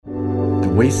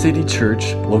Way City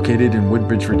Church, located in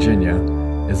Woodbridge, Virginia,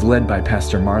 is led by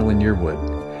Pastor Marlon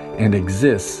Yearwood and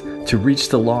exists to reach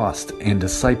the lost and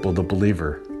disciple the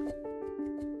believer.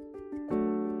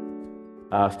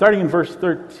 Starting in verse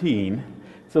 13,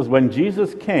 it says, "When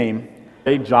Jesus came,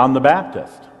 John the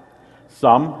Baptist,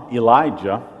 some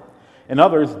Elijah, and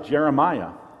others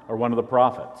Jeremiah, or one of the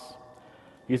prophets.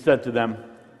 He said to them,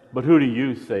 'But who do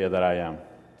you say that I am?'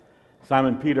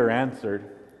 Simon Peter answered,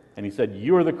 and he said,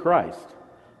 'You are the Christ,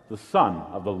 the Son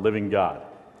of the living God.'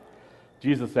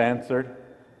 Jesus answered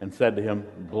and said to him,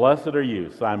 'Blessed are you,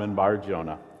 Simon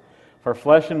Bar-Jonah, for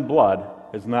flesh and blood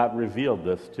has not revealed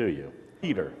this to you,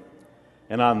 Peter.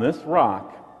 And on this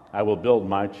rock I will build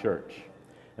my church,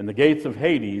 and the gates of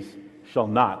Hades shall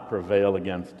not prevail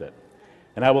against it.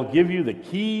 And I will give you the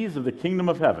keys of the kingdom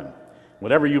of heaven.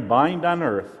 Whatever you bind on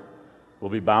earth will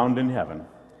be bound in heaven,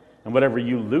 and whatever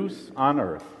you loose on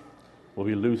earth will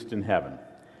be loosed in heaven.'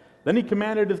 Then he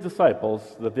commanded his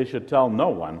disciples that they should tell no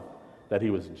one that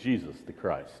he was Jesus the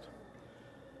Christ."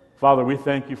 Father, we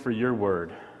thank you for your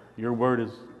word. Your word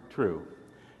is true.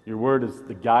 Your word is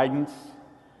the guidance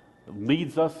that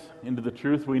leads us into the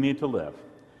truth we need to live.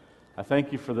 I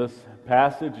thank you for this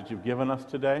passage that you've given us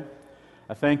today.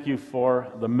 I thank you for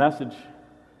the message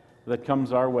that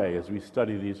comes our way as we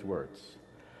study these words.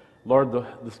 Lord,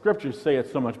 the scriptures say it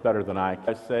so much better than I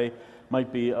say,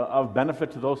 might be of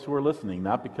benefit to those who are listening,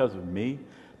 not because of me,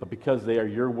 but because they are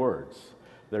your words.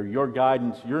 They're your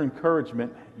guidance, your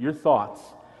encouragement, your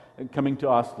thoughts coming to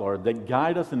us, Lord, that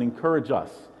guide us and encourage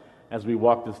us as we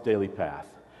walk this daily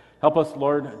path. Help us,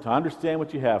 Lord, to understand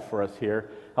what you have for us here.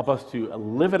 Help us to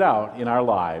live it out in our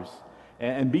lives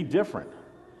and be different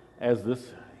as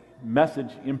this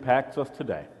message impacts us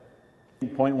today.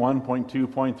 Point 1, point 2,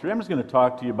 point 3. I'm just going to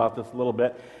talk to you about this a little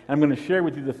bit, and I'm going to share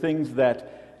with you the things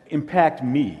that impact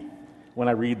me when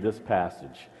I read this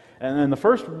passage. And then the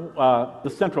first, the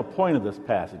central point of this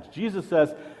passage, Jesus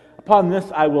says, "Upon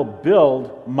this I will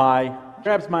build my,"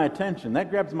 grabs my attention. That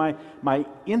grabs my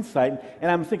insight, and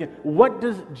I'm thinking, what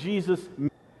does Jesus mean?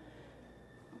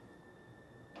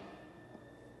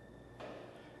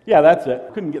 Yeah, that's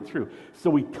it. Couldn't get through. So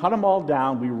we cut them all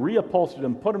down, we reupholstered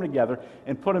them, put them together,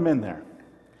 and put them in there.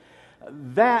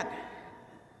 That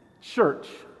church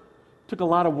took a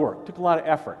lot of work, took a lot of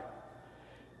effort.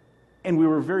 And we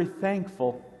were very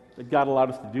thankful that God allowed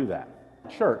us to do that.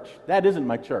 Church, that isn't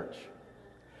my church.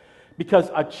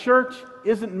 Because a church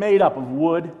isn't made up of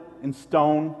wood and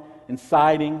stone and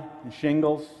siding and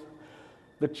shingles.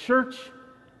 The church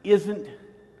isn't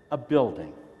a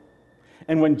building.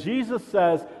 And when Jesus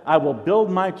says, "I will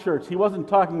build my church," he wasn't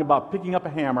talking about picking up a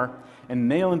hammer and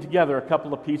nailing together a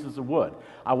couple of pieces of wood.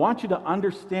 I want you to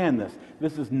understand this.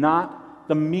 This is not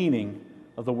the meaning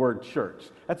of the word church.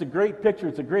 That's a great picture,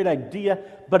 it's a great idea,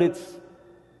 but it's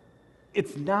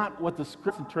not what the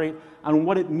scriptures concentrate on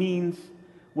what it means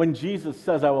when Jesus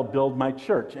says, "I will build my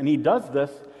church." And he does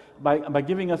this by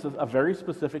giving us a very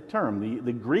specific term.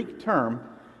 The Greek term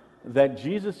that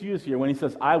Jesus used here when he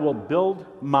says, "I will build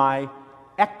my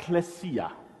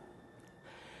ecclesia."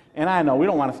 And I know we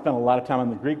don't want to spend a lot of time on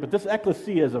the Greek, but this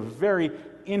ecclesia is a very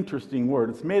interesting word.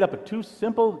 It's made up of two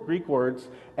simple Greek words.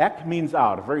 Ek means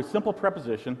out, a very simple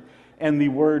preposition, and the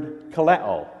word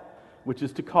kaleo, which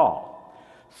is to call.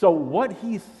 So what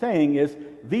he's saying is,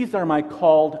 these are my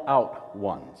called out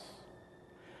ones.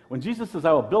 When Jesus says,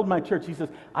 "I will build my church," he says,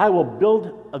 I will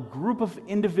build a group of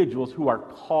individuals who are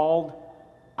called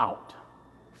out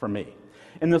for me.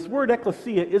 And this word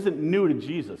ecclesia isn't new to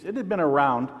Jesus. It had been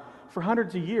around for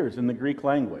hundreds of years in the Greek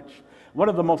language. One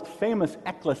of the most famous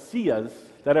ecclesias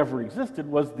that ever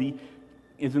existed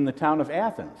is in the town of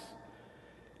Athens.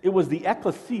 It was the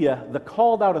ecclesia, the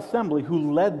called out assembly,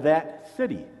 who led that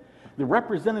city. The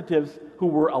representatives who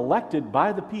were elected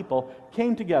by the people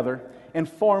came together and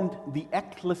formed the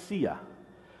ecclesia.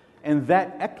 And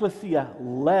that ecclesia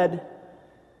led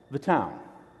the town.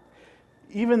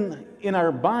 Even in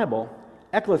our Bible,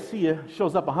 ecclesia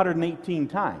shows up 118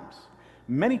 times.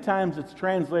 Many times it's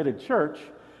translated church,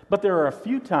 but there are a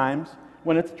few times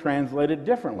when it's translated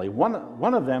differently.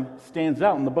 One of them stands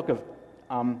out in the book of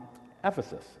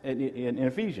Ephesus, in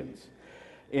Ephesians.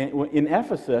 In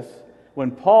Ephesus,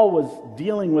 when Paul was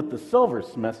dealing with the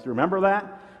silversmiths, remember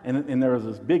that? And there was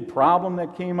this big problem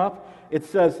that came up. It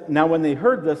says, "Now when they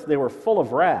heard this, they were full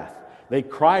of wrath. They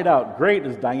cried out, 'Great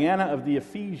is Diana of the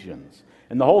Ephesians.'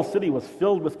 And the whole city was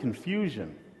filled with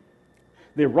confusion.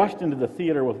 They rushed into the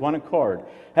theater with one accord,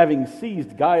 having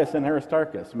seized Gaius and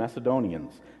Aristarchus,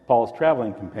 Macedonians, Paul's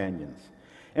traveling companions.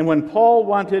 And when Paul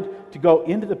wanted to go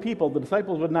into the people, the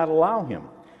disciples would not allow him.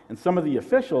 And some of the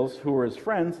officials, who were his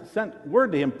friends, sent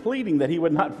word to him pleading that he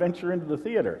would not venture into the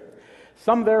theater.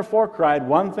 Some therefore cried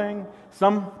one thing,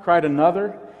 some cried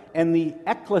another, and the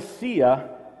ecclesia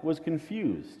was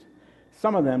confused.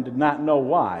 Some of them did not know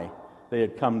why they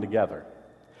had come together.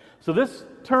 So this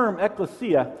term,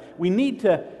 ecclesia, we need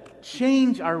to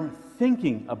change our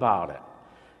thinking about it.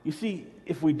 You see,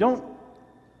 if we don't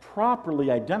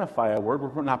properly identify a word,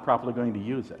 we're not properly going to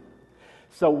use it.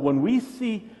 So when we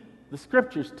see the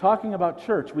Scriptures talking about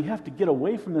church, we have to get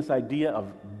away from this idea of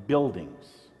buildings.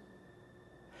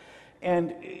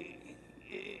 And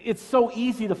it's so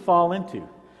easy to fall into.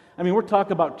 I mean, we're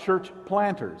talking about church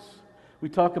planters. We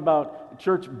talk about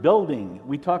church building.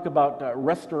 We talk about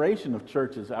restoration of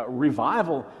churches,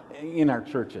 revival in our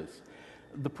churches.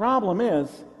 The problem is,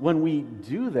 when we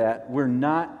do that, we're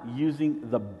not using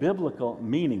the biblical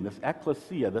meaning, this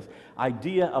ecclesia, this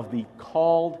idea of the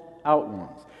called out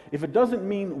ones. If it doesn't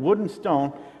mean wood and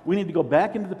stone, we need to go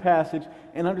back into the passage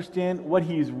and understand what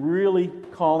he's really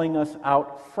calling us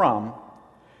out from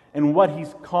and what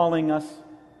he's calling us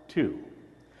to.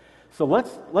 So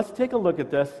let's take a look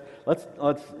at this.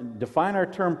 Let's define our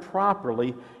term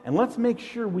properly, and let's make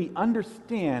sure we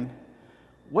understand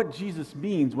what Jesus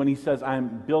means when he says,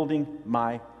 I'm building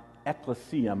my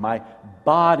ecclesia, my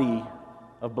body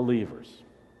of believers.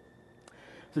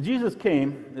 So Jesus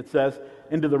came, it says,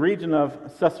 into the region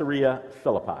of Caesarea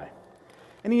Philippi.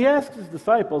 And he asked his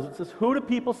disciples, it says, who do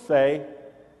people say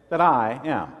that I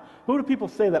am? Who do people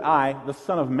say that I, the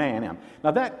Son of Man, am?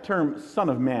 Now that term, Son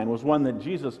of Man, was one that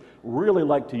Jesus really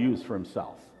liked to use for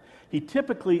himself. He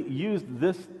typically used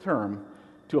this term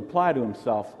to apply to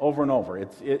himself over and over.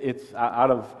 It's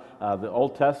out of the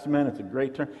Old Testament. It's a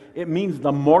great term. It means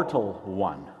the mortal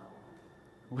one,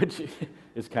 which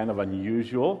is kind of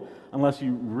unusual unless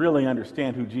you really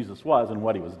understand who Jesus was and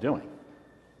what he was doing.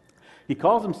 He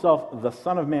calls himself the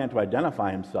Son of Man to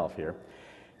identify himself here.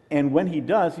 And when he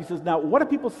does, he says, now, what do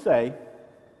people say?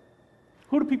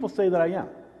 Who do people say that I am?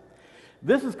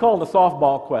 This is called a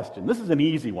softball question. This is an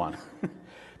easy one.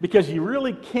 Because you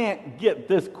really can't get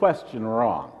this question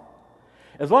wrong.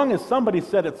 As long as somebody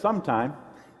said it sometime,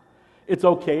 it's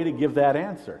okay to give that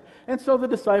answer. And so the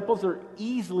disciples are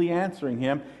easily answering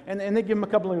him, and they give him a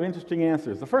couple of interesting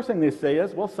answers. The first thing they say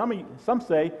is, well, some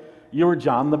say you were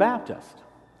John the Baptist.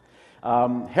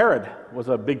 Herod was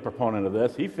a big proponent of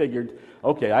this. He figured,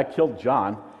 okay, I killed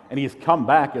John, and he's come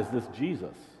back as this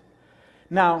Jesus.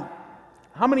 Now,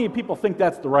 how many people think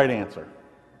that's the right answer?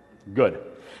 Good.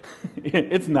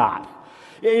 It's not.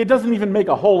 It doesn't even make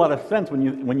a whole lot of sense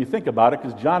when you think about it,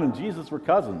 because John and Jesus were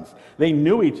cousins. They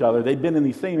knew each other. They'd been in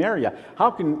the same area.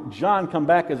 How can John come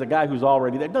back as a guy who's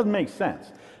already there? It doesn't make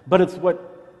sense. But it's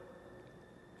what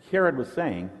Herod was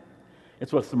saying.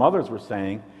 It's what some others were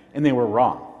saying, and they were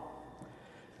wrong.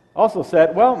 Also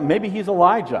said, well, maybe he's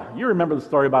Elijah. You remember the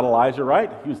story about Elijah,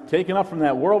 right? He was taken up from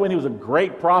that whirlwind. He was a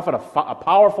great prophet, a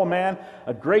powerful man,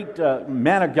 a great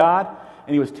man of God.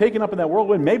 And he was taken up in that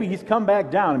whirlwind. Maybe he's come back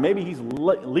down, and maybe he's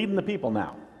leading the people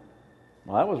now.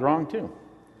 Well, that was wrong too.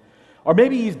 Or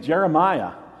maybe he's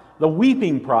Jeremiah, the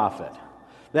weeping prophet,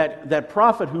 that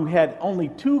prophet who had only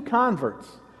 2 converts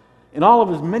in all of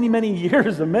his many, many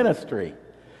years of ministry.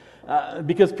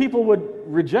 Because people would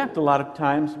reject a lot of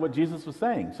times what Jesus was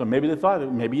saying. So maybe they thought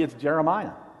maybe it's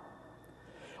Jeremiah.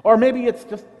 Or maybe it's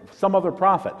just some other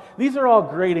prophet. These are all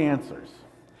great answers.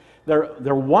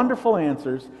 They're wonderful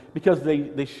answers because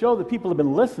they show that people have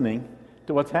been listening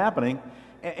to what's happening,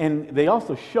 and they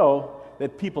also show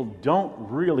that people don't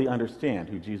really understand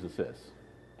who Jesus is.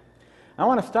 I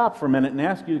want to stop for a minute and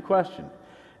ask you the question.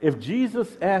 If Jesus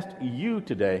asked you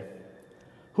today,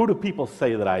 who do people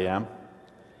say that I am?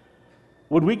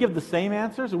 Would we give the same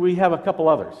answers, or we have a couple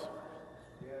others?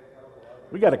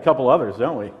 We got a couple others,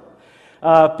 don't we?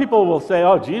 People will say,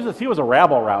 oh, Jesus, he was a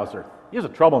rabble-rouser. He was a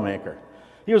troublemaker.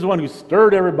 He was the one who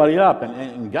stirred everybody up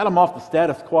and got them off the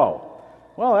status quo.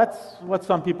 Well, that's what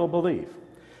some people believe.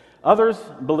 Others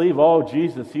believe, oh,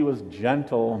 Jesus, he was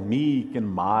gentle, meek, and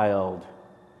mild.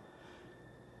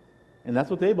 And that's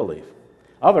what they believe.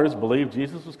 Others believe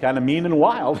Jesus was kind of mean and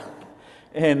wild.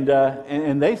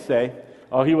 and they say,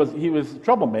 oh, he was a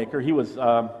troublemaker. He was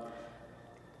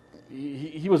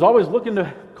always looking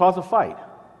to cause a fight.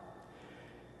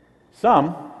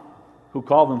 Some who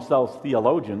call themselves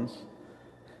theologians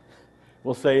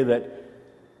will say that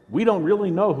we don't really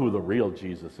know who the real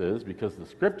Jesus is because the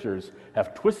Scriptures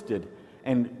have twisted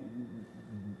and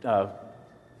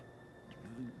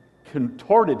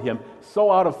contorted him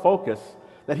so out of focus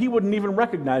that he wouldn't even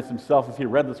recognize himself if he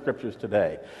read the Scriptures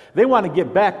today. They want to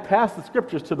get back past the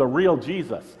Scriptures to the real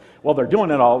Jesus. Well, they're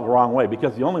doing it all the wrong way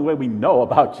because the only way we know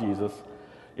about Jesus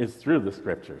is through the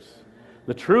Scriptures.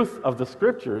 The truth of the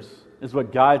Scriptures is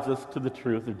what guides us to the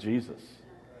truth of Jesus.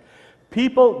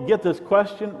 People get this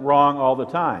question wrong all the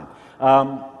time.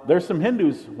 There's some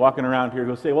Hindus walking around here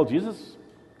who say, well, Jesus,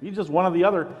 he's just one of the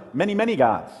other many, many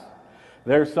gods.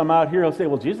 There's some out here who say,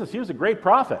 well, Jesus, he was a great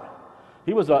prophet.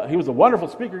 He was a wonderful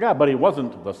speaker of God, but he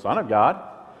wasn't the Son of God.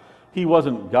 He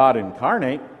wasn't God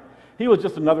incarnate. He was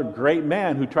just another great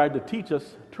man who tried to teach us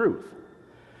truth.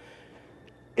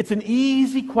 It's an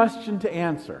easy question to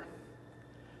answer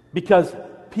because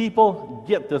people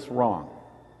get this wrong.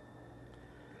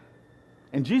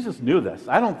 And Jesus knew this.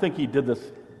 I don't think he did this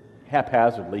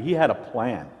haphazardly. He had a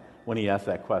plan when he asked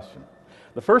that question.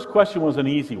 The first question was an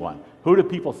easy one. Who do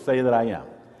people say that I am?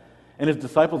 And his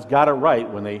disciples got it right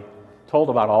when they told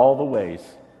about all the ways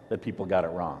that people got it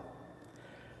wrong.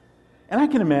 And I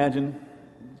can imagine,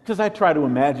 because I try to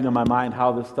imagine in my mind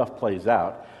how this stuff plays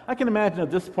out, I can imagine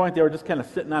at this point they were just kind of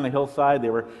sitting on a hillside. They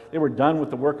were done with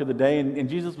the work of the day, and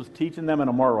Jesus was teaching them in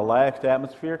a more relaxed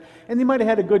atmosphere, and they might have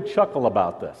had a good chuckle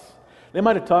about this. They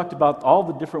might have talked about all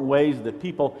the different ways that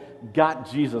people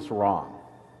got Jesus wrong.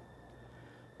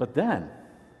 But then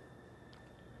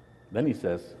he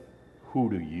says, who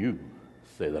do you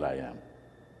say that I am?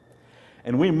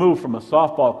 And we move from a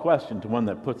softball question to one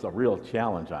that puts a real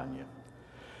challenge on you.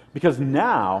 Because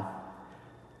now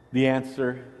the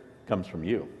answer comes from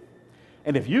you.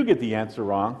 And if you get the answer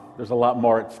wrong, there's a lot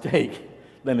more at stake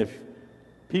than if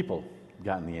people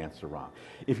gotten the answer wrong.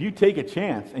 If you take a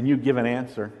chance and you give an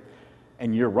answer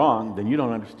and you're wrong, then you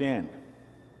don't understand.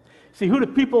 See, who do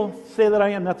people say that I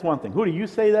am? That's one thing. Who do you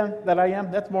say that I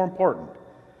am? That's more important.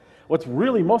 What's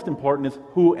really most important is,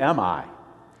 who am I?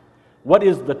 What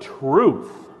is the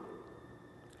truth?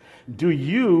 Do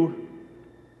you,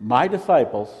 my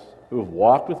disciples, who have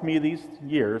walked with me these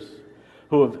years,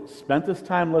 who have spent this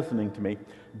time listening to me,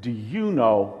 do you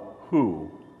know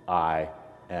who I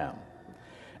am?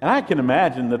 And I can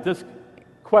imagine that this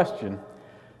question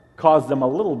caused them a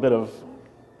little bit of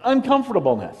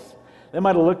uncomfortableness. They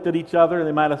might have looked at each other,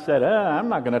 they might have said, I'm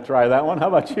not going to try that one, how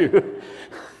about you?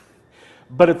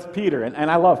 But it's Peter, and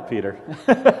I love Peter.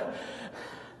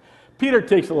 Peter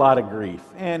takes a lot of grief,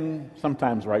 and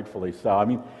sometimes rightfully so. I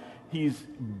mean, he's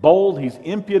bold, he's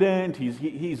impudent,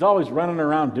 he's always running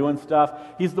around doing stuff.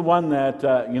 He's the one that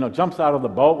jumps out of the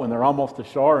boat when they're almost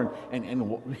ashore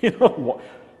and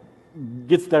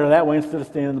gets there that way instead of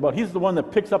staying in the boat. He's the one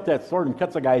that picks up that sword and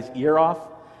cuts a guy's ear off.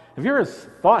 Have you ever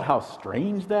thought how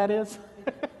strange that is?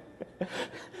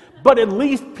 But at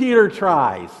least Peter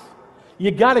tries. You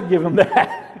got to give him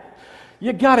that.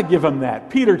 You got to give him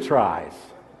that. Peter tries.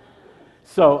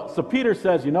 So Peter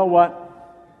says, you know what?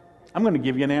 I'm going to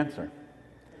give you an answer.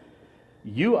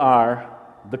 You are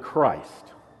the Christ,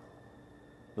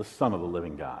 the Son of the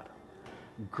living God.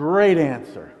 Great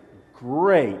answer.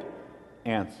 Great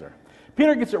answer.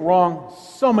 Peter gets it wrong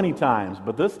so many times,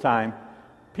 but this time,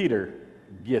 Peter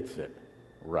gets it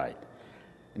right.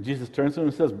 And Jesus turns to him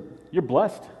and says, you're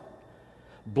blessed.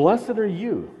 Blessed are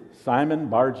you, Simon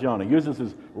Bar-Jonah. Uses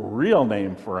his real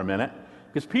name for a minute,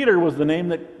 because Peter was the name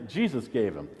that Jesus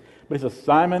gave him. But he says,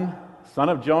 Simon, son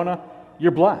of Jonah,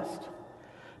 you're blessed.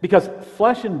 Because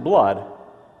flesh and blood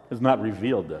has not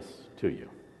revealed this to you.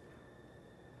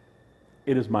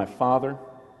 It is my Father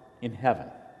in heaven.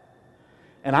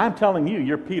 And I'm telling you,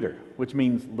 you're Peter, which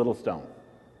means little stone,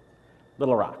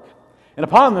 little rock. And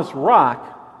upon this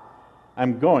rock,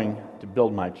 I'm going to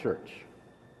build my church.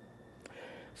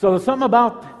 So there's something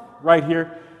about right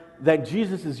here that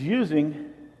Jesus is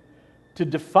using to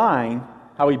define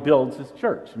how he builds his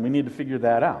church. And we need to figure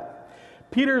that out.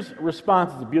 Peter's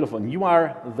response is beautiful. And you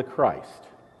are the Christ,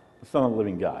 the Son of the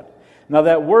living God. Now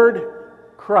that word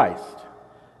Christ,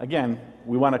 again,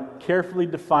 we want to carefully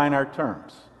define our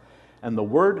terms. And the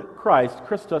word Christ,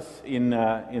 Christos in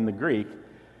the Greek,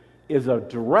 is a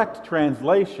direct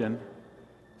translation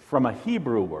from a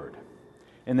Hebrew word.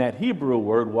 And that Hebrew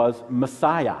word was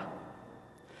Messiah.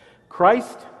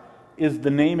 Christ is the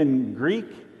name in Greek.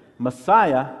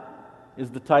 Messiah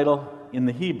is the title in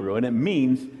the Hebrew, and it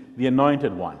means the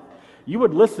anointed one. You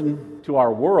would listen to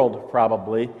our world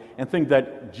probably and think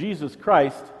that Jesus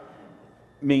Christ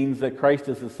means that Christ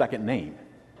is his second name.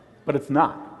 But it's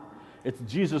not. It's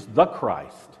Jesus the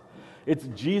Christ. It's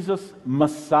Jesus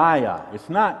Messiah. It's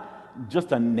not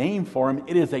just a name for him.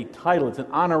 It is a title. It's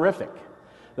an honorific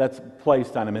that's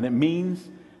placed on him, and it means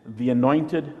the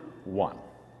anointed one.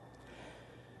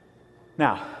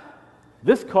 Now,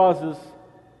 this causes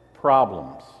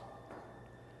problems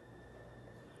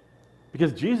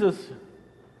because Jesus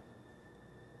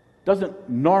doesn't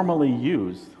normally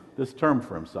use this term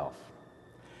for himself.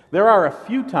 There are a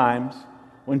few times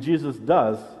when Jesus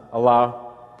does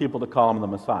allow people to call him the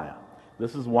Messiah.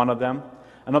 This is one of them.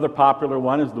 Another popular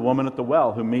one is the woman at the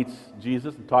well who meets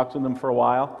Jesus and talks with him for a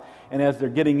while. And as they're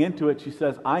getting into it, she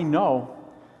says, I know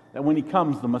that when he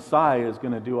comes, the Messiah is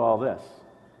going to do all this.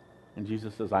 And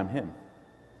Jesus says, I'm him.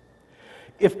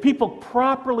 If people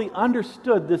properly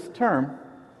understood this term,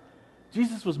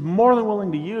 Jesus was more than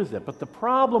willing to use it. But the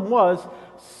problem was,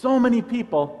 so many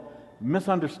people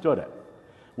misunderstood it.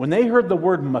 When they heard the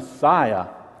word Messiah,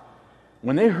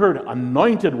 when they heard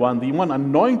anointed one, the one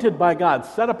anointed by God,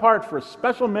 set apart for a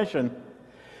special mission,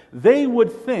 they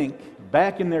would think,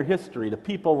 back in their history, to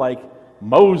people like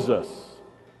Moses.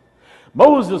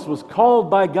 Moses was called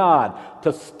by God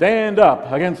to stand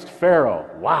up against Pharaoh.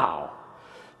 Wow.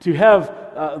 To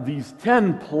have these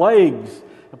 10 plagues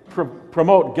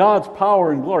promote God's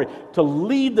power and glory, to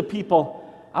lead the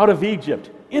people out of Egypt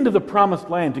into the promised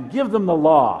land, to give them the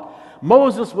law.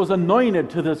 Moses was anointed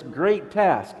to this great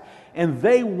task, and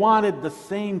they wanted the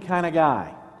same kind of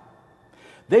guy.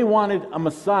 They wanted a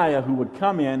Messiah who would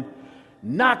come in,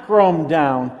 knock Rome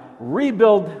down,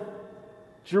 rebuild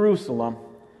Jerusalem,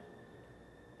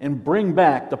 and bring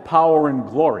back the power and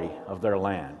glory of their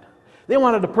land. They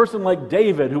wanted a person like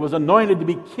David, who was anointed to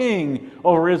be king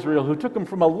over Israel, who took them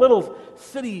from a little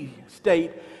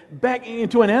city-state back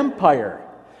into an empire.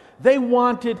 They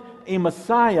wanted a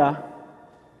Messiah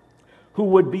who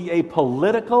would be a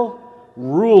political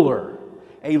ruler,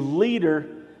 a leader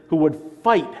who would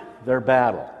fight their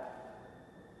battle.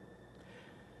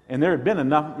 And there had been a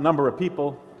number of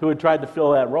people who had tried to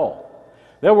fill that role.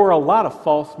 There were a lot of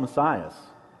false messiahs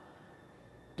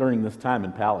during this time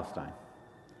in Palestine.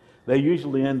 They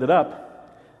usually ended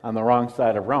up on the wrong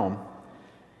side of Rome.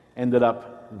 Ended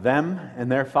up, them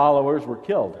and their followers were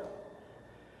killed.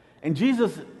 And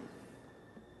Jesus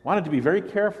wanted to be very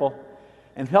careful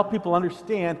and help people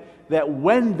understand that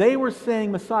when they were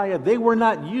saying Messiah, they were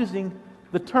not using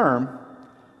the term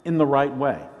in the right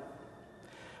way.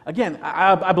 Again,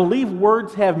 I believe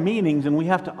words have meanings, and we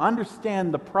have to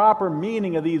understand the proper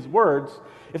meaning of these words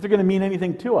if they're going to mean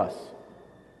anything to us.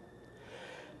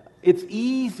 It's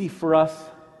easy for us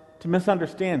to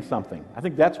misunderstand something. I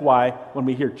think that's why when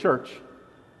we hear church,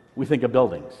 we think of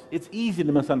buildings. It's easy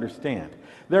to misunderstand.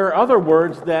 There are other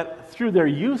words that, through their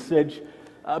usage,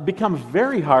 become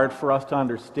very hard for us to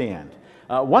understand.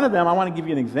 One of them I want to give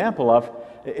you an example of.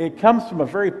 It comes from a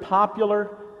very popular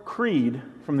creed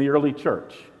from the early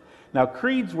church. Now,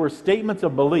 creeds were statements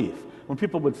of belief. When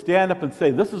people would stand up and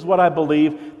say, this is what I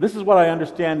believe, this is what I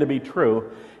understand to be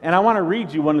true. And I want to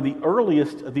read you one of the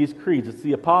earliest of these creeds. It's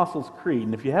the Apostles' Creed.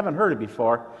 And if you haven't heard it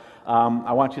before,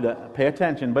 I want you to pay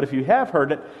attention. But if you have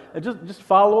heard it, just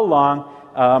follow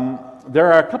along.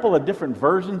 There are a couple of different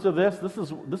versions of this.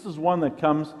 This is one that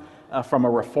comes from a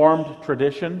Reformed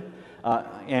tradition.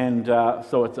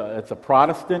 So it's a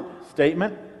Protestant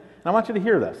statement. And I want you to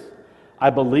hear this. I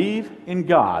believe in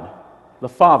God, the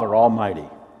Father Almighty,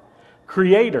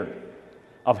 creator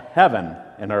of heaven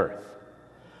and earth.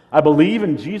 I believe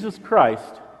in Jesus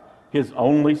Christ, his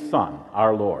only Son,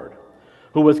 our Lord,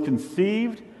 who was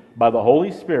conceived by the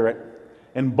Holy Spirit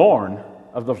and born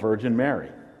of the Virgin Mary.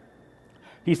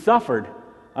 He suffered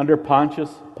under Pontius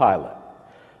Pilate,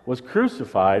 was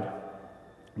crucified,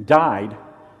 died,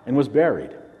 and was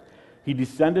buried. He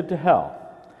descended to hell.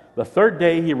 The third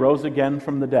day he rose again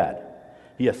from the dead.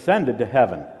 He ascended to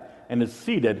heaven and is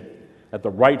seated at the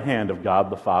right hand of God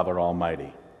the Father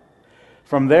Almighty.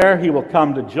 From there he will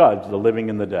come to judge the living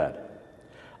and the dead.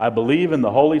 I believe in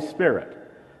the Holy Spirit,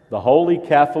 the Holy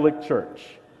Catholic Church,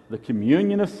 the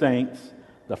communion of saints,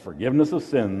 the forgiveness of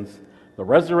sins, the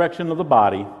resurrection of the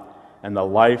body, and the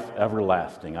life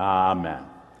everlasting. Amen.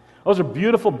 Those are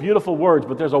beautiful, beautiful words,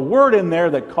 but there's a word in there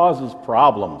that causes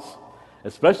problems,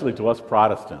 especially to us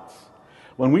Protestants.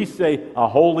 When we say a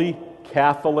Holy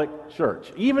Catholic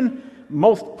Church, even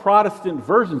most Protestant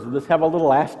versions of this have a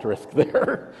little asterisk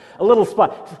there, a little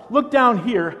spot. Look down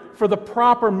here for the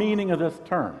proper meaning of this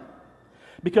term.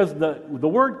 Because the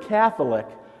word Catholic,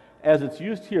 as it's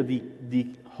used here, the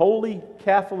Holy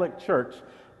Catholic Church,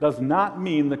 does not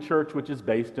mean the church which is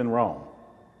based in Rome.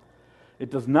 It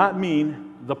does not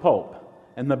mean the Pope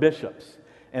and the bishops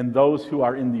and those who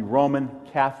are in the Roman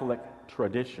Catholic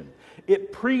tradition.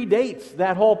 It predates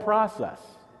that whole process.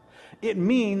 It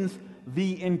means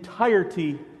the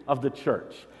entirety of the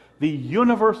church, the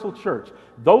universal church,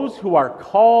 those who are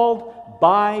called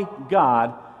by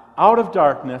God out of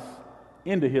darkness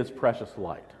into his precious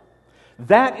light.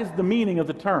 That is the meaning of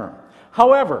the term.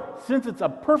 However, since it's a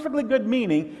perfectly good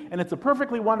meaning and it's a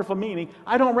perfectly wonderful meaning,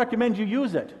 I don't recommend you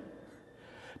use it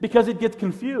because it gets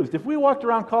confused. If we walked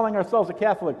around calling ourselves a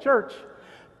Catholic church,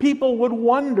 people would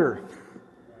wonder,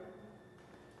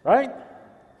 right?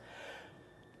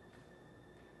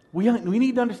 We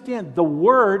need to understand the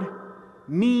word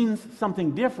means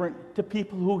something different to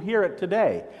people who hear it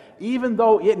today, even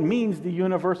though it means the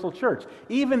universal church.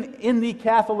 Even in the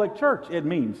Catholic Church, it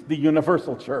means the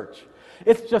universal church.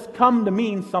 It's just come to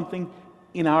mean something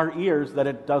in our ears that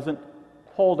it doesn't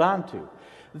hold on to.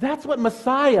 That's what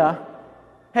Messiah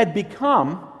had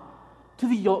become to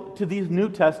these New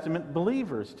Testament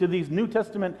believers, to these New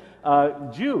Testament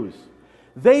Jews.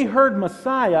 They heard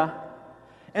Messiah,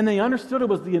 and they understood it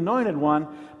was the Anointed One,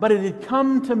 but it had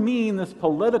come to mean this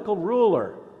political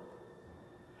ruler.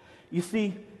 You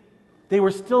see, they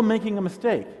were still making a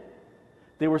mistake.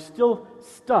 They were still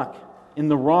stuck in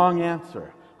the wrong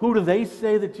answer. Who do they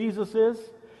say that Jesus is?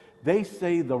 They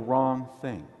say the wrong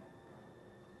thing.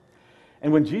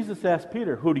 And when Jesus asked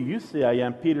Peter, "Who do you say I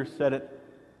am?" Peter said it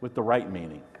with the right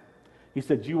meaning. He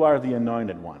said, "You are the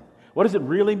Anointed One." What does it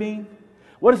really mean?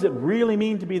 What does it really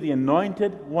mean to be the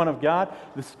Anointed One of God?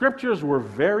 The Scriptures were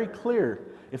very clear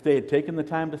if they had taken the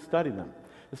time to study them.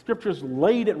 The Scriptures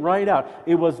laid it right out.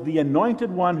 It was the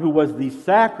Anointed One who was the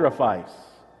sacrifice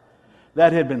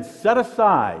that had been set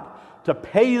aside to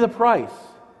pay the price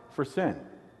for sin.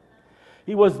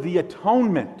 He was the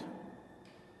atonement.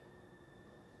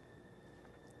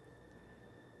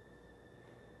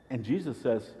 And Jesus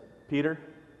says, "Peter,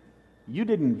 you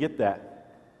didn't get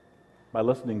that by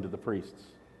listening to the priests.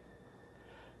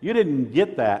 You didn't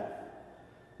get that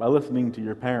by listening to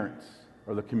your parents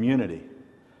or the community.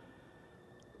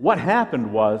 What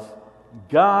happened was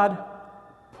God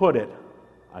put it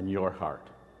on your heart.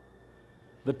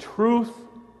 The truth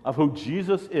of who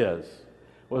Jesus is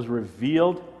was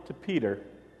revealed to Peter,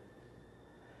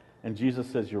 and Jesus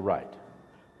says, 'You're right.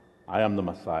 I am the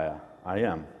Messiah. I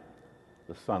am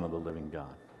the Son of the living God.'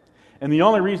 And the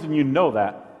only reason you know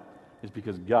that is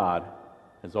because God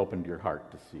has opened your heart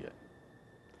to see it."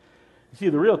 You see,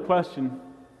 the real question,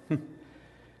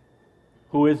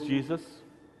 who is Jesus?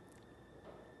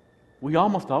 We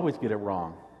almost always get it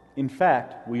wrong. In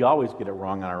fact, we always get it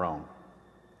wrong on our own.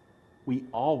 We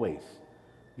always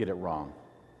get it wrong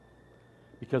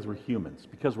because we're humans,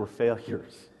 because we're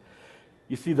failures.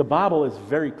 You see, the Bible is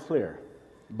very clear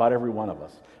about every one of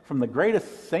us. From the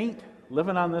greatest saint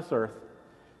living on this earth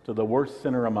to the worst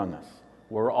sinner among us,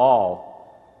 we're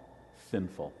all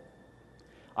sinful.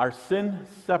 Our sin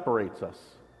separates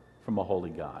us from a holy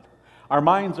God. Our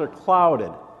minds are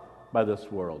clouded by this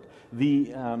world. The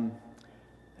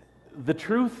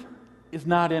truth is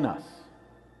not in us.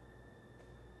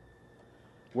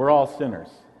 We're all sinners.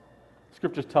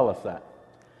 Scriptures tell us that.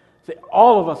 Say,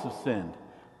 all of us have sinned.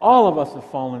 All of us have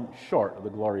fallen short of the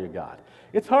glory of God.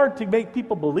 It's hard to make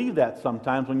people believe that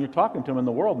sometimes when you're talking to them in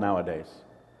the world nowadays.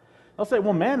 They'll say,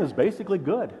 "Well, man is basically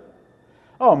good.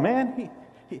 Oh, man,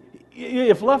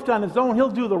 if left on his own, he'll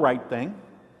do the right thing.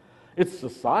 It's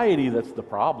society that's the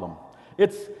problem.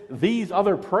 It's these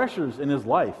other pressures in his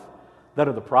life that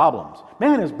are the problems.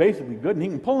 Man is basically good, and he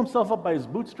can pull himself up by his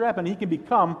bootstrap, and he can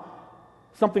become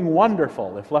something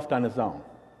wonderful if left on his own."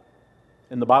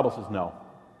 And the Bible says no.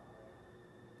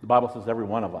 The Bible says every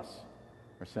one of us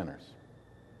are sinners.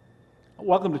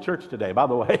 Welcome to church today, by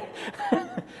the way.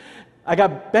 I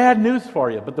got bad news for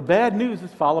you, but the bad news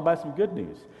is followed by some good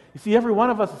news. You see, every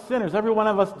one of us is sinners. Every one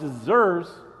of us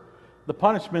deserves the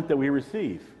punishment that we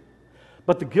receive.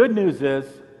 But the good news is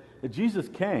that Jesus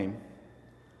came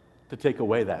to take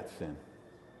away that sin.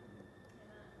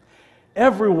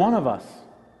 Every one of us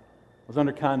was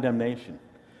under condemnation.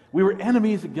 We were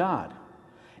enemies of God.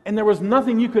 And there was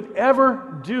nothing you could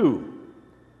ever do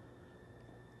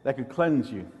that could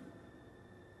cleanse you.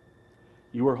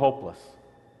 You were hopeless.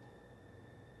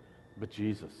 But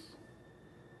Jesus,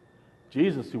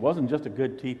 who wasn't just a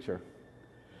good teacher,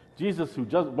 Jesus who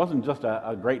wasn't just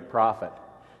a great prophet,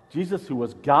 Jesus who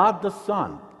was God the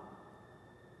Son,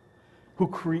 who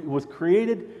was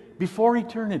created before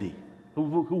eternity,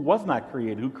 who was not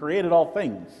created, who created all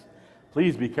things.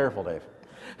 Please be careful, Dave.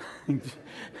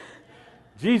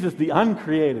 Jesus, the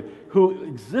uncreated, who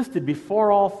existed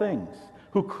before all things,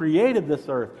 who created this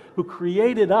earth, who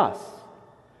created us,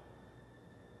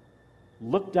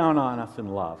 looked down on us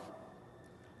in love,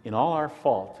 in all our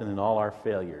faults and in all our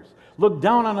failures. Looked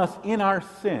down on us in our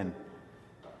sin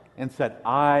and said,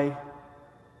 "I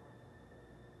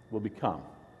will become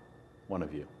one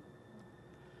of you."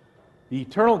 The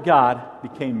eternal God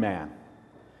became man,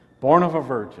 born of a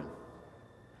virgin,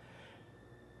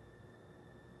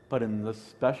 but in the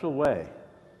special way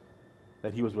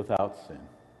that he was without sin,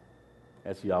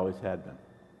 as he always had been.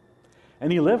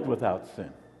 And he lived without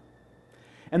sin.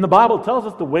 And the Bible tells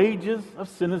us the wages of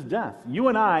sin is death. You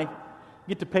and I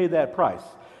get to pay that price.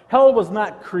 Hell was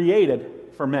not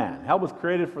created for man. Hell was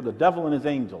created for the devil and his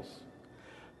angels.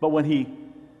 But when he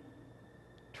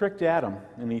tricked Adam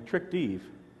and he tricked Eve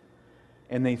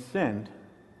and they sinned,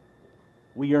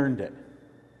 we earned it.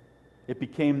 It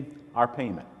became our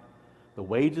payment. The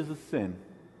wages of sin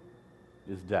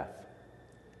is death.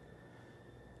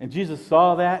 And Jesus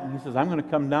saw that and he says, I'm going to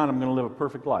come down, I'm going to live a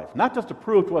perfect life. Not just to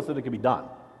prove to us that it can be done.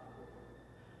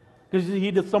 Because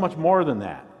he did so much more than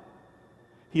that.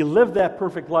 He lived that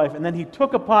perfect life and then he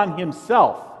took upon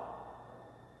himself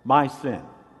my sin.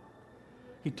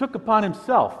 He took upon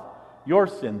himself your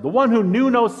sin. The one who knew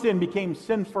no sin became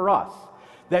sin for us,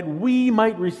 that we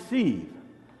might receive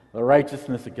the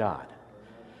righteousness of God.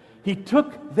 He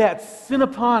took that sin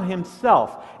upon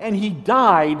himself and he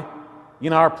died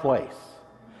in our place.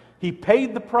 He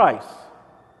paid the price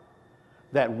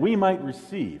that we might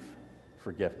receive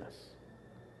forgiveness.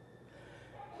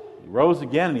 He rose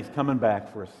again and he's coming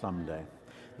back for us someday.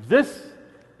 This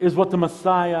is what the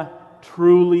Messiah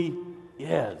truly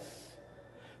is.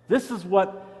 This is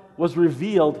what was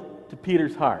revealed to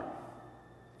Peter's heart.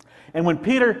 And when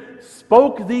Peter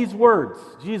spoke these words,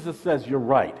 Jesus says, you're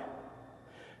right.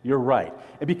 You're right.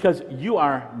 And because you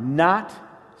are not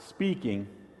speaking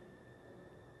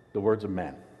the words of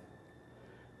men.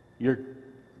 You're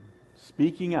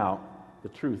speaking out the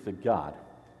truth that God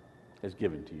has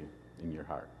given to you in your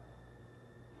heart.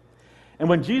 And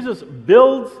when Jesus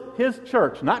builds his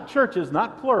church, not churches,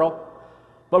 not plural,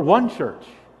 but one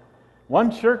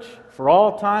church for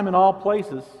all time and all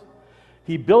places,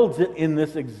 he builds it in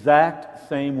this exact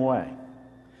same way.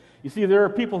 You see, there are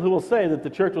people who will say that the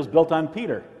church was built on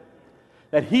Peter,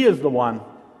 that he is the one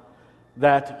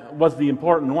that was the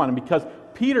important one. And because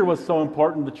Peter was so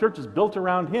important, the church is built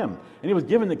around him. And he was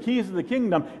given the keys of the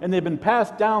kingdom, and they've been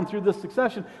passed down through this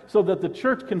succession so that the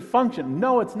church can function.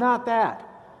 No, it's not that.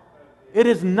 It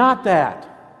is not that.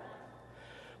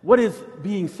 What is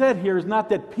being said here is not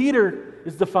that Peter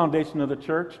is the foundation of the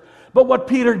church, but what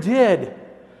Peter did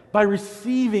by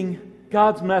receiving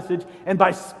God's message and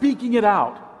by speaking it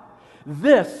out.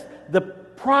 This, the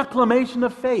proclamation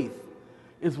of faith,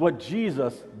 is what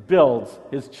Jesus builds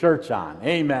his church on.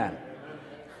 Amen.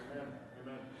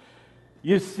 Amen.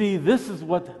 You see, this is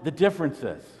what the difference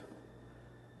is.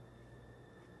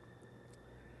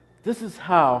 This is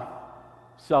how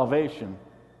salvation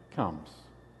comes.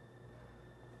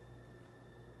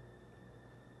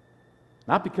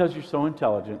 Not because you're so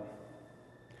intelligent,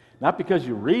 not because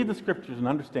you read the scriptures and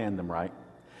understand them right,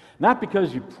 not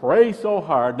because you pray so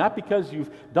hard, not because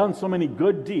you've done so many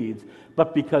good deeds,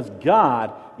 but because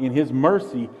God, in his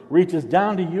mercy, reaches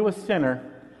down to you, a sinner,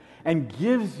 and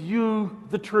gives you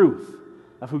the truth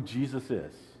of who Jesus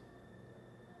is.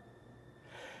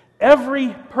 Every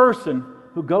person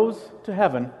who goes to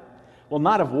heaven will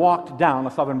not have walked down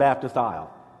a Southern Baptist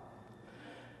aisle.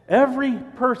 Every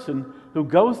person who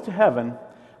goes to heaven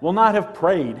will not have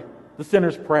prayed the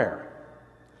sinner's prayer.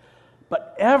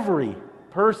 But every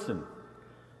person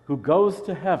who goes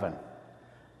to heaven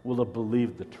will have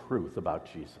believed the truth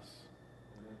about Jesus.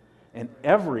 And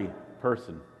every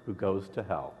person who goes to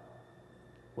hell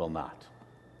will not.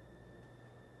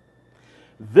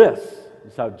 This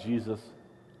is how Jesus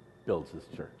builds his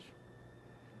church.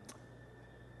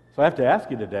 So I have to ask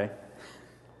you today,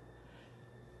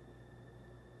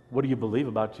 what do you believe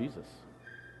about Jesus?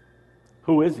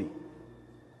 Who is he?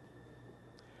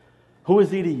 Who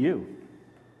is he to you?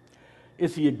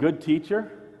 Is he a good teacher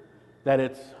that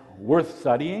it's worth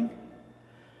studying?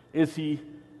 Is he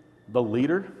the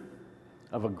leader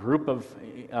of a group of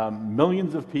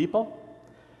millions of people?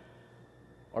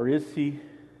 Or is he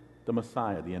the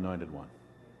Messiah, the Anointed One?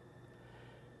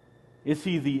 Is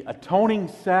he the atoning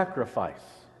sacrifice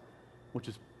which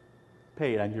is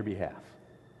paid on your behalf?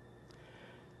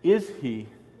 Is he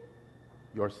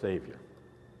your Savior?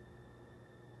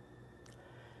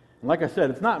 And like I said,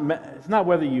 it's not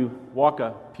whether you walk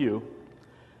a pew.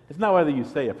 It's not whether you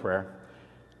say a prayer.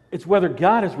 It's whether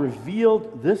God has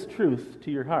revealed this truth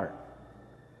to your heart.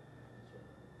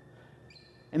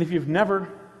 And if you've never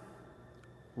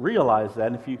realized that,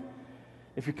 and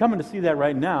if you're coming to see that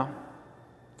right now,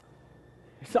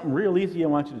 it's something real easy I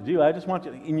want you to do. I just want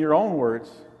you, in your own words,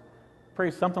 pray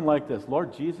something like this.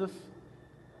 Lord Jesus,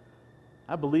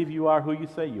 I believe you are who you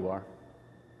say you are.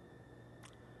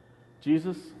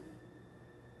 Jesus,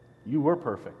 you were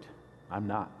perfect. I'm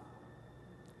not.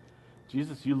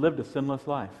 Jesus, you lived a sinless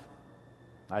life.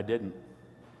 I didn't.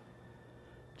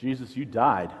 Jesus, you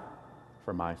died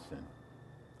for my sin.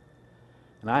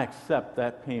 And I accept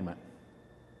that payment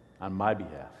on my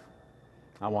behalf.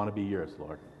 I want to be yours,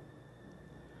 Lord.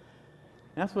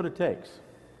 And that's what it takes.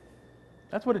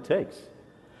 That's what it takes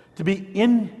to be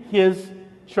in his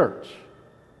church.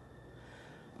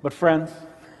 But friends,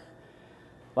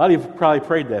 A lot of you have probably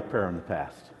prayed that prayer in the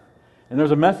past. And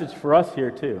there's a message for us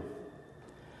here too.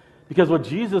 Because what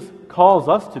Jesus calls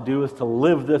us to do is to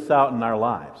live this out in our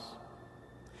lives.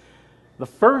 The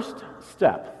first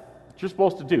step that you're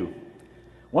supposed to do,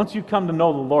 once you come to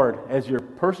know the Lord as your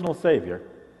personal Savior,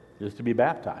 is to be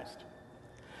baptized.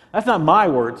 That's not my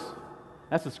words.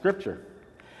 That's the Scripture.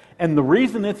 And the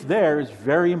reason it's there is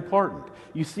very important.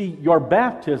 You see, your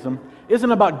baptism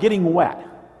isn't about getting wet.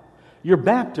 Your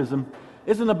baptism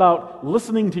isn't about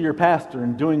listening to your pastor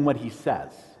and doing what he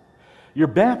says. Your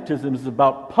baptism is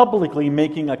about publicly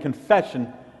making a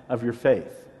confession of your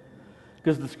faith.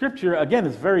 Because the Scripture, again,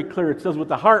 is very clear. It says, with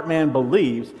the heart man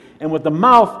believes, and with the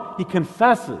mouth he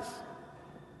confesses.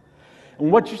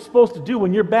 And what you're supposed to do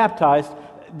when you're baptized,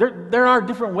 there are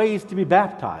different ways to be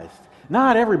baptized.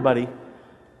 Not everybody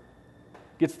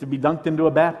gets to be dunked into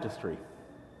a baptistry.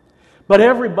 But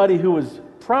everybody who is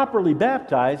properly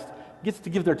baptized gets to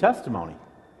give their testimony.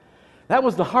 That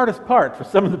was the hardest part for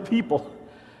some of the people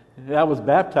that I was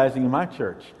baptizing in my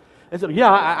church. They said, yeah,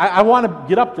 I want to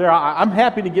get up there. I'm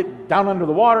happy to get down under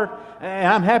the water, and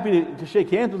I'm happy to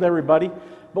shake hands with everybody.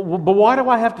 But why do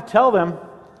I have to tell them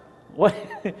what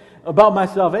about my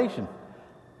salvation?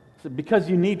 I said, because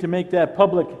you need to make that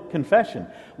public confession.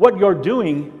 What you're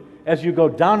doing as you go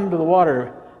down into the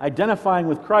water, identifying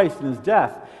with Christ and His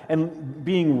death, and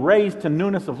being raised to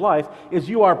newness of life, is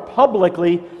you are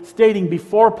publicly stating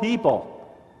before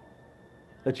people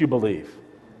that you believe.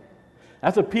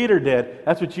 That's what Peter did.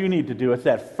 That's what you need to do. It's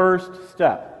that first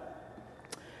step.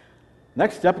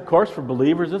 Next step, of course, for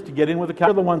believers is to get in with the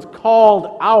council. We're the ones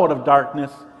called out of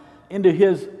darkness into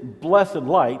His blessed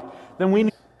light. Then we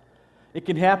need. It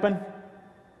can happen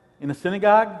in a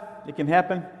synagogue. It can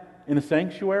happen in a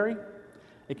sanctuary.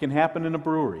 It can happen in a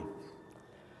brewery.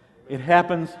 It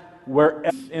happens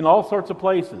in all sorts of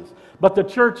places. But the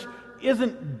church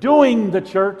isn't doing the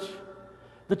church.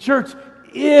 The church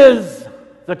is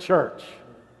the church.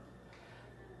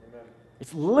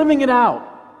 It's living it out.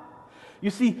 You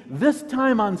see, this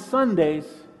time on Sundays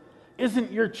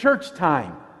isn't your church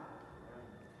time.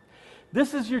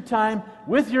 This is your time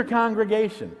with your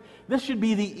congregation. This should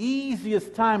be the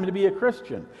easiest time to be a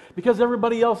Christian because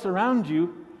everybody else around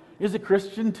you is a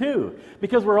Christian too.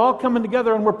 Because we're all coming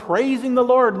together and we're praising the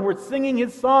Lord and we're singing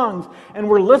His songs and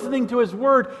we're listening to His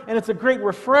Word, and it's a great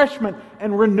refreshment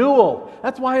and renewal.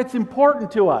 That's why it's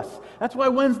important to us. That's why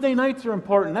Wednesday nights are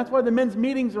important. That's why the men's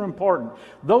meetings are important.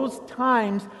 Those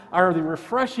times are the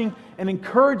refreshing and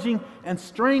encouraging and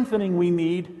strengthening we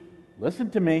need, listen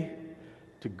to me,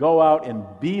 to go out and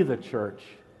be the church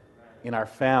in our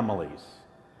families,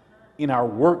 in our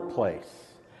workplace,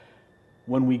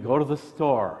 when we go to the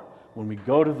store, when we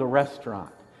go to the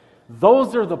restaurant.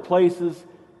 Those are the places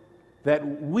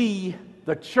that we,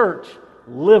 the church,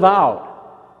 live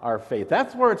out our faith.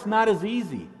 That's where it's not as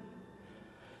easy.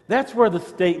 That's where the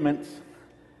statements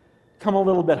come a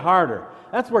little bit harder.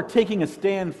 That's where taking a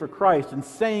stand for Christ and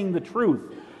saying the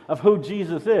truth of who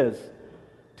Jesus is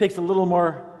takes a little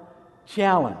more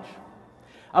challenge.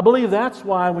 I believe that's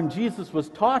why when Jesus was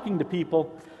talking to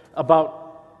people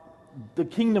about the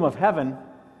kingdom of heaven,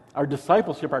 our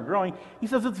discipleship, our growing, He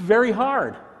says it's very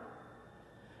hard.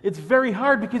 It's very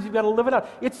hard because you've got to live it out.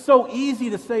 It's so easy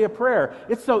to say a prayer.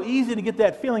 It's so easy to get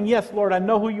that feeling, yes, Lord, I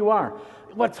know who You are.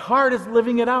 What's hard is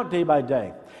living it out day by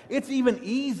day. It's even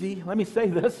easy, let me say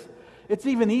this, it's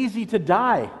even easy to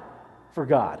die for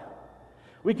God.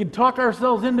 We can talk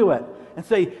ourselves into it and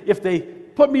say, if they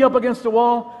put me up against a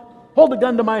wall, hold a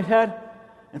gun to my head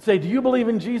and say, do you believe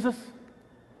in Jesus?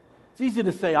 It's easy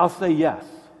to say, I'll say yes.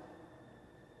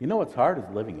 You know what's hard is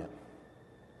living it.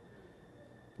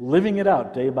 Living it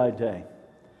out day by day.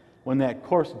 When that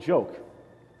coarse joke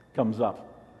comes up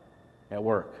at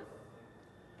work.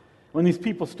 When these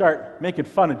people start making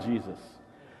fun of Jesus.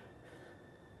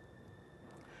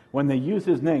 When they use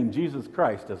His name, Jesus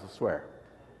Christ, as a swear.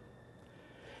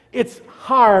 It's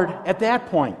hard at that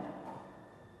point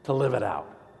to live it out.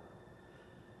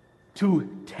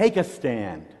 To take a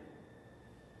stand.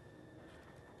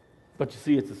 But you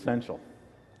see, it's essential.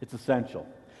 It's essential.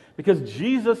 Because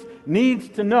Jesus needs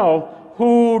to know,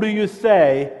 who do you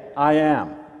say I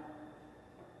am?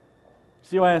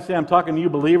 See why I say I'm talking to you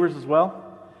believers as well?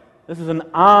 This is an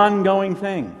ongoing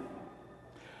thing.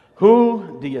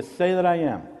 Who do you say that I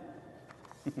am?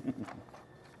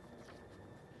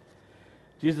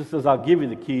 Jesus says, I'll give you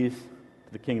the keys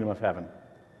to the kingdom of heaven.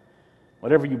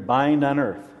 Whatever you bind on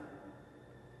earth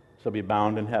shall be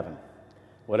bound in heaven.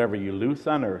 Whatever you loose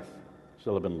on earth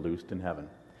shall have been loosed in heaven.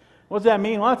 What does that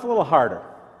mean? Well, that's a little harder.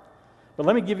 But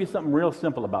let me give you something real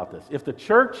simple about this. If the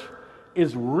church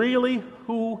is really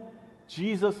who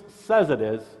Jesus says it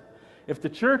is, If the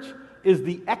church is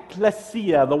the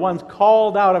ecclesia, the ones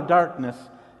called out of darkness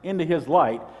into His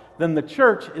light, then the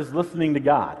church is listening to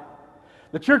God.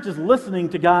 The church is listening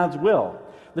to God's will.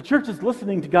 The church is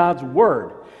listening to God's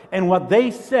word. And what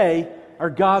they say are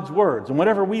God's words. And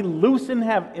whatever we loose in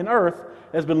earth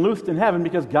has been loosed in heaven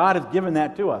because God has given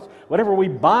that to us. Whatever we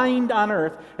bind on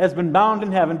earth has been bound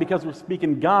in heaven because we're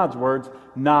speaking God's words,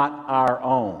 not our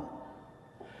own.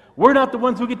 We're not the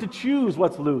ones who get to choose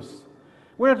what's loose.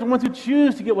 We're not the ones who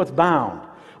choose to get what's bound.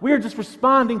 We are just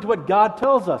responding to what God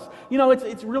tells us. You know,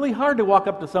 it's really hard to walk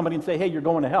up to somebody and say, hey, you're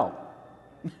going to hell.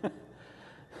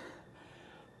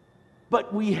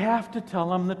 But we have to tell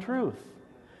them the truth.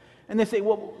 And they say,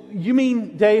 well, you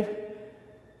mean, Dave,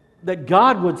 that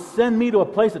God would send me to a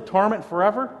place of torment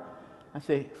forever? I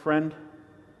say, friend,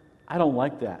 I don't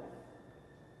like that.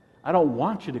 I don't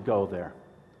want you to go there.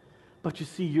 But you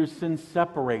see, your sin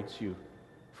separates you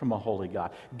from a holy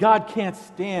God. God can't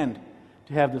stand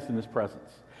to have this in His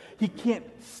presence. He can't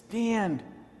stand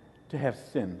to have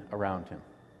sin around Him.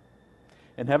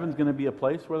 And heaven's going to be a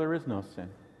place where there is no sin,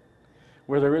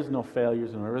 where there is no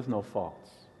failures and there is no faults.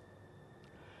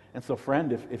 And so,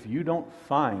 friend, if you don't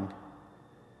find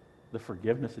the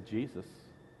forgiveness of Jesus,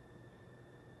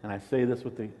 and I say this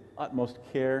with the utmost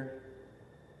care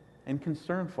and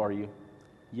concern for you,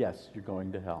 yes, you're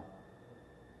going to hell.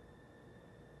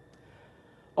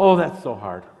 Oh, that's so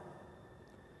hard.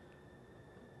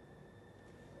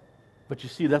 But you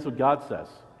see, that's what God says.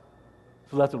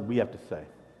 So that's what we have to say.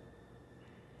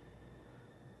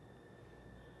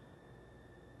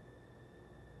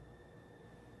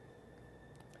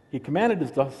 He commanded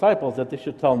His disciples that they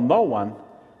should tell no one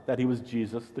that He was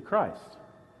Jesus the Christ.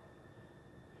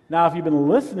 Now, if you've been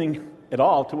listening at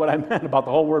all to what I meant about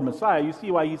the whole word Messiah, you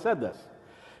see why He said this.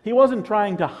 He wasn't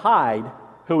trying to hide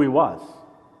who He was.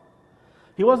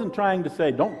 He wasn't trying to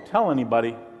say, don't tell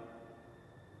anybody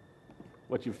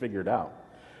what you figured out.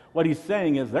 What He's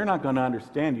saying is they're not going to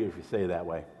understand you if you say it that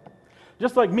way.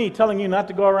 Just like me telling you not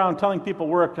to go around telling people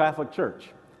we're a Catholic church.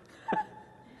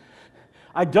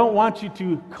 I don't want you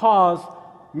to cause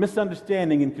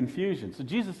misunderstanding and confusion. So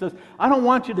Jesus says, I don't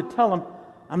want you to tell them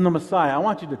I'm the Messiah. I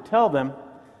want you to tell them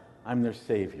I'm their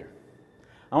Savior.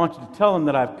 I want you to tell them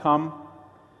that I've come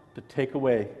to take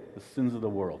away the sins of the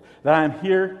world. That I'm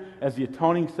here as the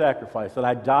atoning sacrifice. That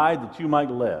I died that you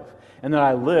might live. And that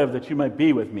I live that you might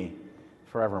be with me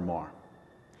forevermore.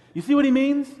 You see what He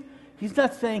means? He's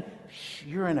not saying, shh,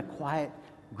 you're in a quiet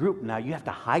group now. You have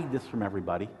to hide this from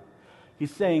everybody.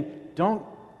 He's saying, don't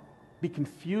be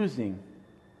confusing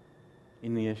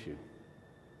in the issue.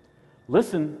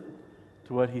 Listen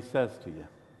to what He says to you.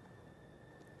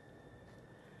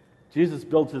 Jesus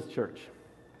builds His church.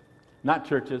 Not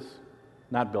churches,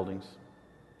 not buildings,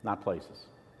 not places.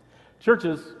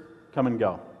 Churches come and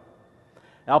go.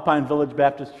 Alpine Village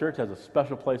Baptist Church has a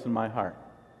special place in my heart.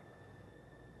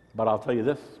 But I'll tell you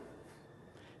this,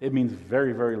 it means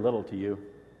very, very little to you.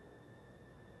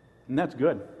 And that's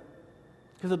good.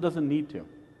 Because it doesn't need to.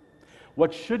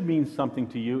 What should mean something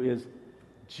to you is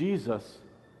Jesus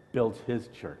builds His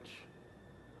church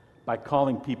by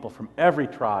calling people from every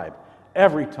tribe,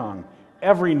 every tongue,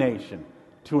 every nation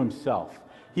to Himself.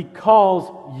 He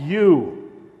calls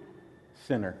you,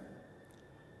 sinner,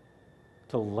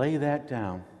 to lay that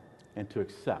down and to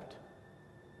accept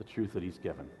the truth that He's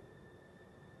given.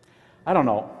 I don't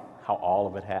know how all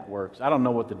of it works. I don't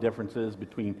know what the difference is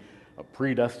between a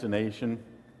predestination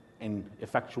and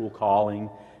effectual calling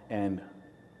and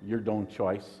your own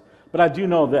choice. But I do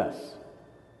know this,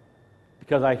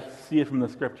 because I see it from the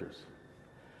Scriptures.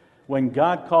 When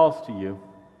God calls to you,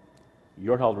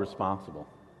 you're held responsible.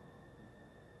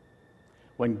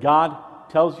 When God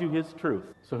tells you His truth.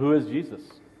 So who is Jesus?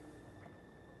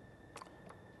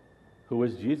 Who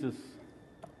is Jesus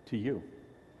to you?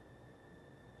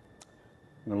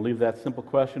 I'm going to leave that simple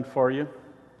question for you.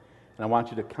 And I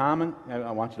want you to comment.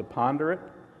 I want you to ponder it.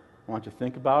 I want you to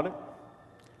think about it.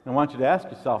 And I want you to ask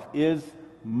yourself, is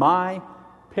my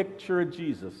picture of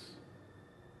Jesus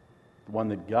the one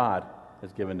that God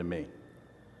has given to me?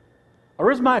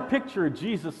 Or is my picture of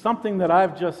Jesus something that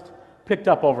I've just picked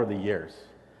up over the years?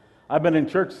 I've been in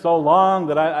church so long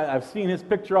that I've seen His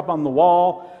picture up on the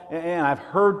wall, and I've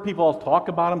heard people talk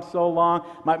about Him so long.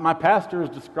 My pastor has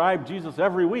described Jesus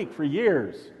every week for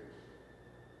years.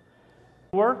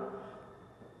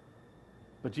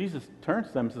 But Jesus turns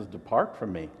to them and says, depart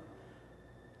from me.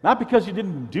 Not because you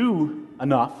didn't do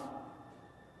enough.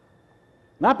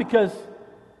 Not because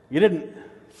you didn't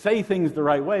say things the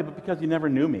right way, but because you never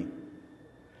knew me.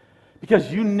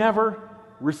 Because you never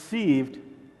received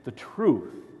the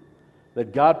truth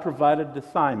that God provided to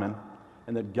Simon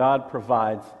and that God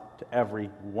provides to every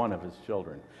one of his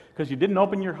children. Because you didn't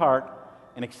open your heart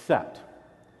and accept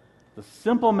the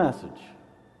simple message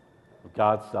of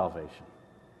God's salvation.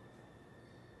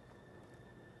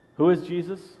 Who is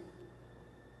Jesus?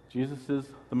 Jesus is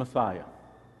the Messiah.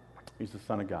 He's the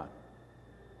Son of God.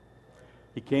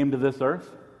 He came to this earth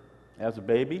as a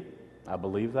baby. I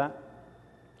believe that.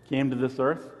 He came to this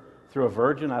earth through a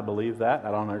virgin. I believe that.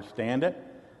 I don't understand it.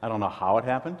 I don't know how it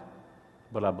happened,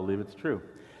 but I believe it's true.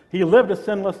 He lived a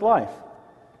sinless life.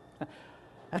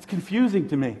 That's confusing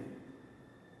to me,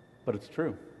 but it's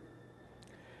true.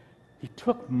 He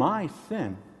took my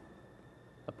sin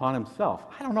upon himself.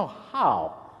 I don't know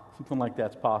how something like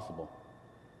that's possible,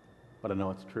 but I know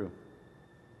it's true.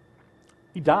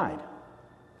 He died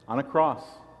on a cross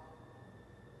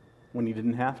when he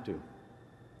didn't have to,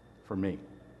 for me.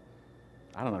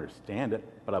 I don't understand it,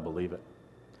 but I believe it.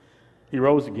 He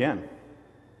rose again.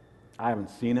 I haven't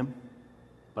seen him,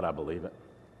 but I believe it.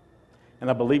 And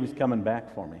I believe he's coming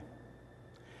back for me.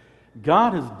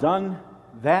 God has done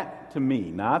that to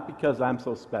me, not because I'm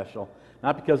so special,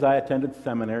 not because I attended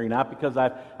seminary, not because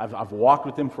I've walked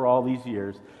with him for all these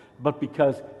years, but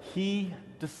because he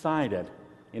decided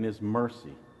in his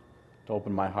mercy to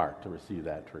open my heart to receive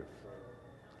that truth.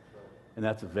 And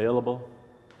that's available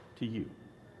to you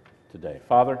today.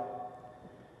 Father,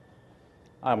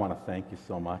 I want to thank you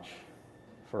so much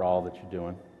for all that you're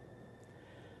doing.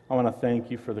 I want to thank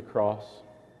you for the cross.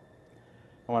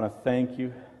 I want to thank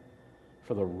you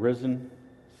for the risen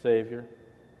Savior.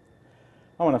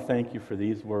 I want to thank you for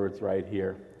these words right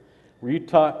here, where you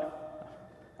taught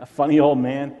a funny old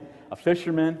man, a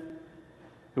fisherman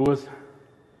who was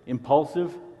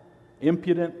impulsive,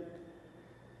 impudent.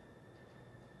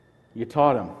 You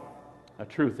taught him a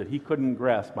truth that he couldn't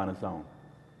grasp on his own.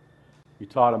 You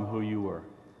taught him who you were.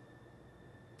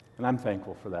 And I'm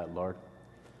thankful for that, Lord.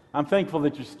 I'm thankful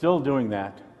that you're still doing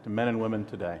that to men and women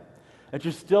today. That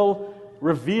you're still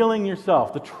revealing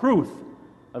yourself, the truth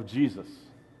of Jesus,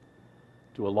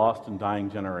 to a lost and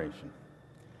dying generation.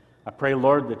 I pray,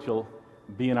 Lord, that you'll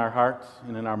be in our hearts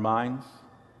and in our minds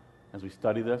as we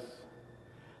study this.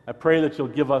 I pray that you'll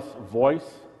give us voice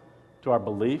to our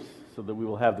beliefs so that we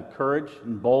will have the courage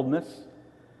and boldness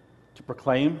to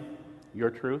proclaim your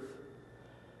truth.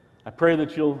 I pray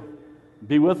that you'll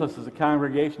be with us as a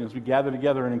congregation as we gather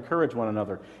together and encourage one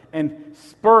another and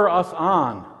spur us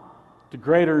on to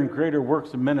greater and greater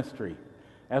works of ministry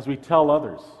as we tell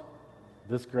others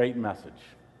this great message,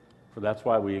 for that's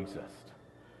why we exist.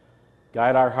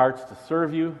 Guide our hearts to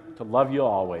serve you, to love you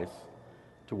always,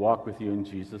 to walk with you in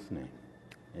Jesus' name.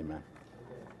 Amen.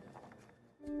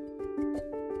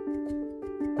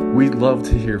 We'd love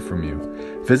to hear from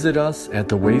you. Visit us at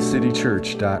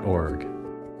thewaycitychurch.org.